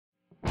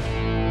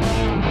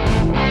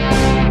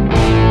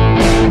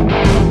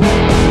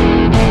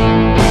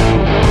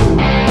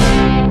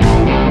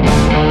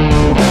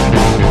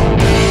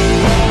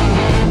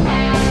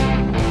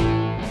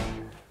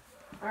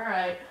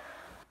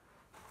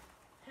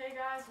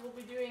guys, we'll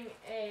be doing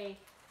a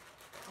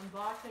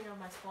unboxing of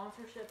my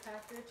sponsorship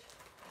package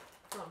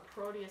from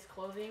Proteus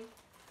Clothing.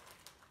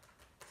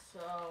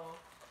 So,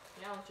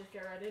 yeah, let's just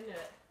get right into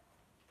it.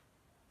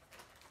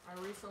 I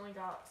recently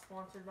got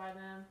sponsored by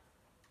them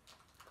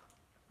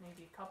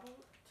maybe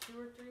 2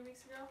 or 3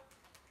 weeks ago.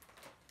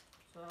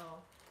 So,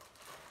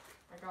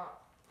 I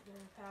got their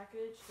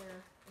package,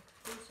 their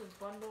exclusive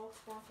bundle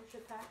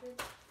sponsorship package.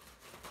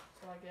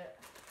 So I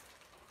get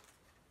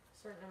a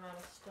certain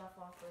amount of stuff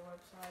off their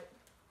website.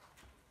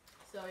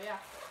 So yeah.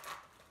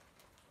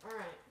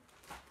 Alright.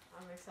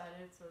 I'm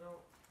excited, so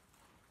don't.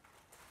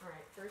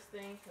 Alright, first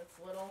thing that's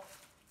little.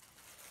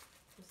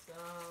 Just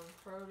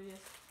Proteus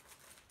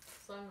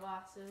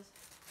sunglasses.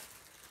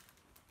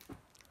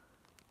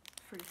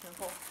 Pretty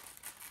simple.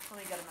 Let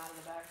me get them out of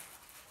the bag.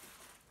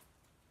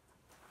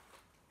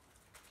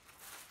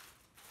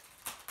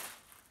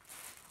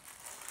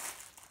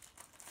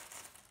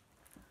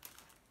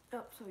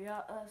 Yep, so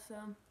yeah, they're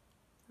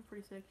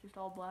pretty sick, just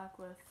all black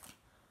with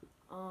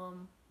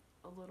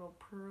a little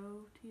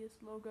Proteus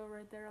logo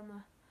right there on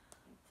the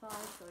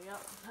side, so yeah,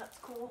 that's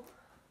cool.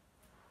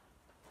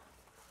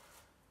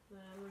 Then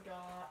we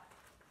got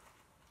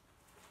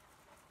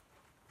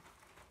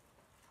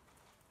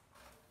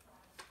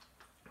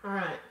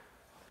alright.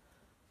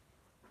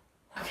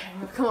 Okay, I'm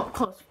gonna come up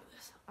close for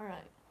this.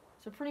 Alright,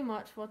 so pretty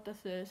much what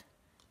this is,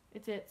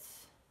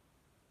 it's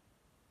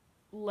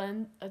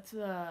lens. It's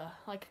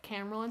like a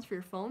camera lens for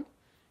your phone.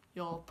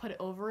 You'll put it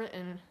over it,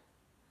 and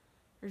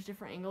there's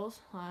different angles.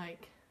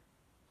 Like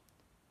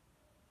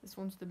this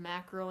one's the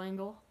macro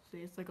angle. See,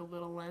 it's like a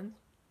little lens,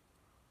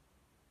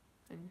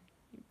 and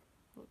you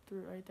look through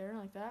it right there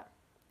like that.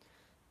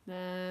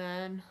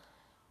 Then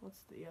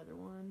what's the other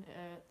one?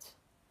 It's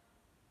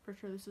pretty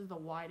sure this is the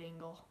wide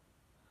angle.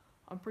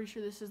 I'm pretty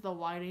sure this is the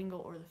wide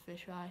angle or the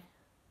fisheye.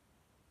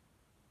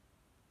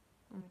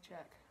 Let me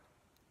check.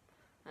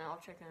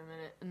 I'll check in a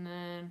minute. And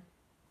then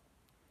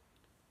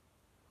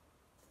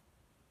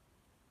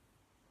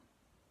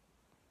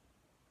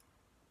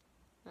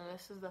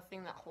this is the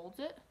thing that holds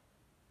it.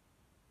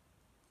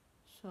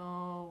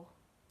 So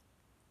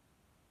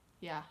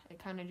yeah, it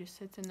kind of just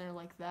sits in there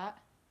like that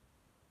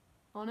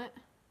on it.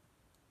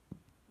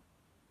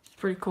 It's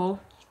pretty cool.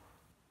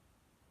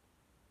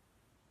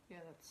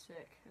 Yeah, that's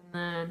sick. And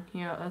then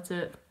yeah, that's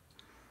it.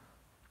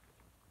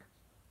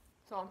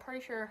 So I'm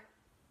pretty sure,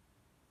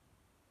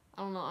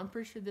 I don't know, I'm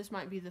pretty sure this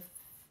might be the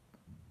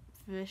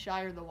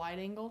fisheye or the wide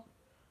angle.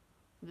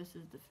 This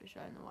is the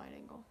fisheye and the wide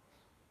angle.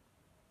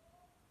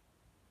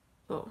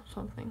 So,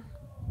 something.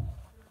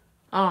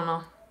 I don't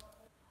know.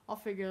 I'll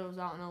figure those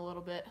out in a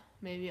little bit.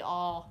 Maybe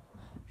I'll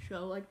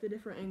show like the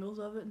different angles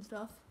of it and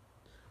stuff.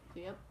 So,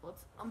 yep,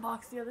 let's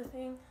unbox the other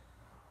thing.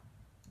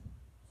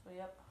 So,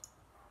 yep,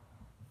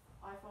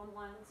 iPhone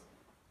lens.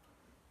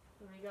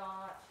 Then we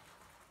got,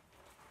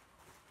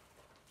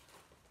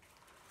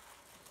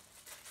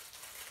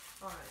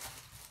 alright.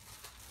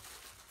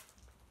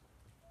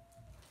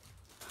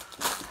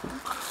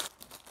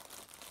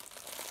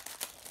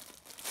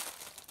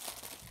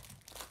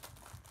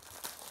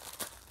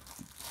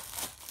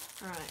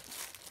 Alright,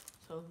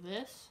 so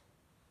this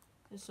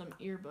is some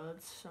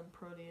earbuds, some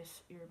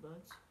Proteus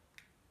earbuds.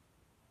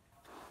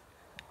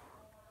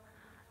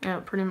 Yeah,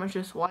 pretty much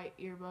just white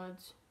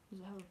earbuds. Does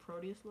it have a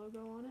Proteus logo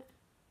on it?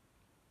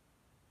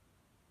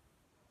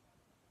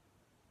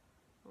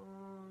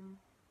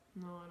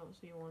 No, I don't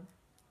see one.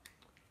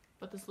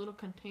 But this little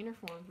container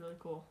form is really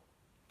cool.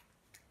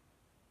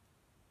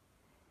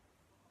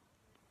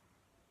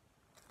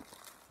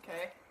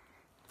 Okay.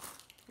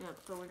 Yep,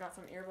 so we got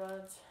some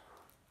earbuds.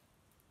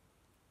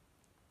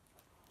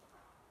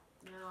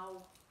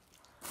 Now,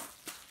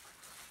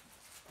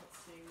 let's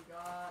see, we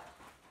got,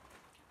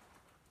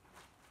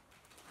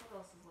 what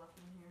else is left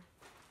in here?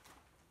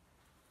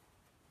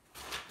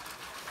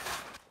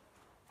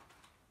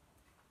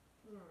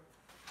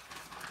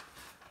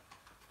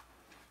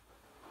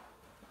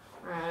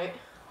 Alright.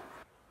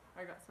 I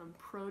got some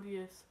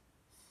Proteus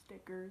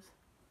stickers.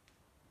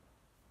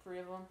 3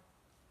 of them.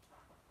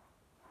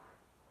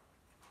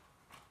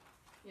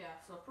 Yeah,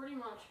 so pretty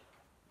much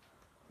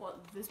what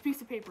this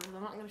piece of paper is,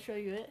 I'm not going to show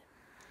you it.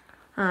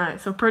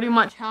 Alright, so pretty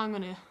much how I'm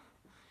going to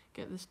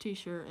get this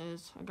t-shirt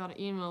is I got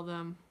to email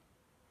them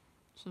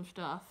some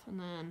stuff, and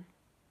then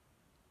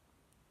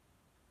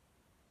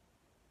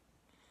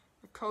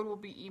the code will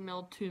be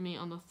emailed to me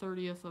on the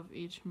 30th of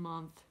each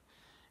month,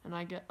 and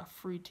I get a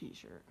free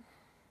t-shirt.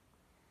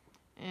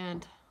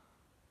 And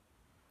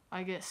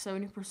I get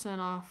 70%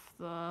 off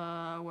the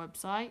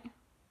website.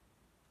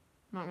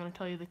 I'm not going to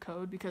tell you the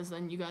code because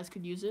then you guys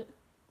could use it,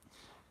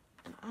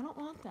 and I don't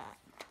want that.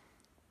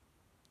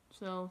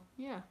 So,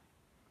 yeah.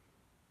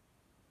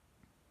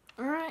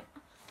 Alright.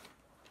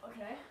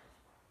 Okay.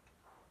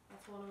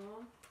 That's one of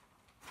them.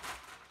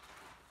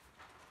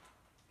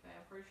 Okay,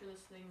 I'm pretty sure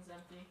this thing's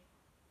empty.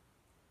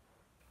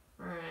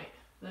 Alright.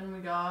 Then we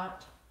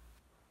got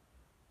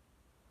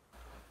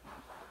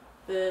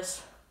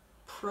this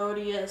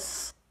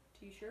Proteus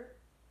t-shirt.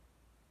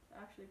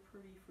 It's actually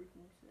pretty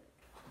freaking sick.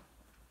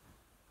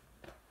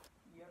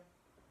 Yep.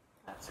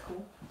 That's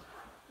cool.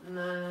 And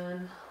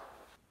then,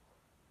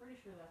 pretty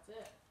sure that's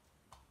it.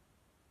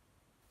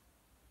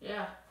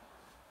 Yeah.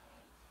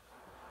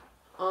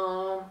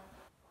 So,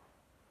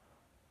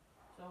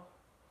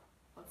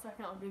 1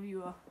 second, I'll give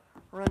you a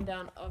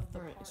rundown of the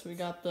parts. So we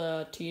got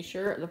the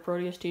t-shirt, the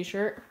Proteus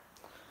t-shirt.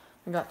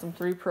 We got some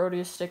 3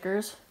 Proteus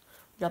stickers.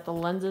 We got the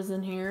lenses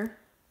in here.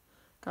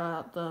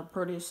 Got the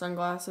Proteus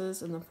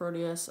sunglasses and the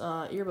Proteus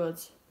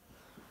earbuds.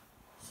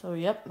 So,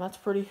 yep, that's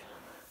pretty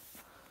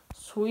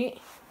sweet.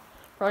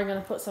 Probably going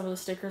to put some of the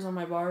stickers on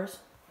my bars.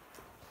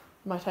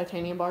 My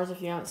titanium bars,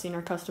 if you haven't seen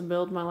our custom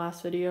build, my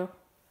last video.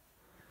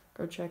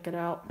 Go check it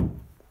out.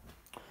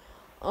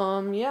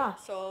 Yeah,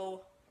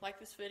 so like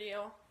this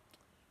video,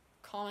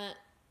 comment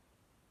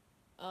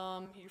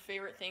your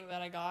favorite thing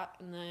that I got,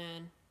 and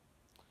then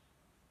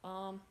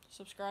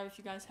subscribe if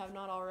you guys have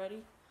not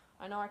already.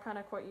 I know I kind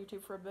of quit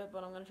YouTube for a bit,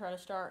 but I'm gonna try to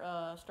start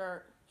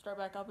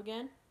back up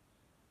again.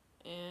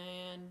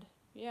 And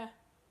yeah,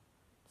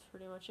 that's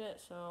pretty much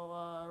it. So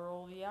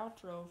roll the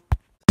outro.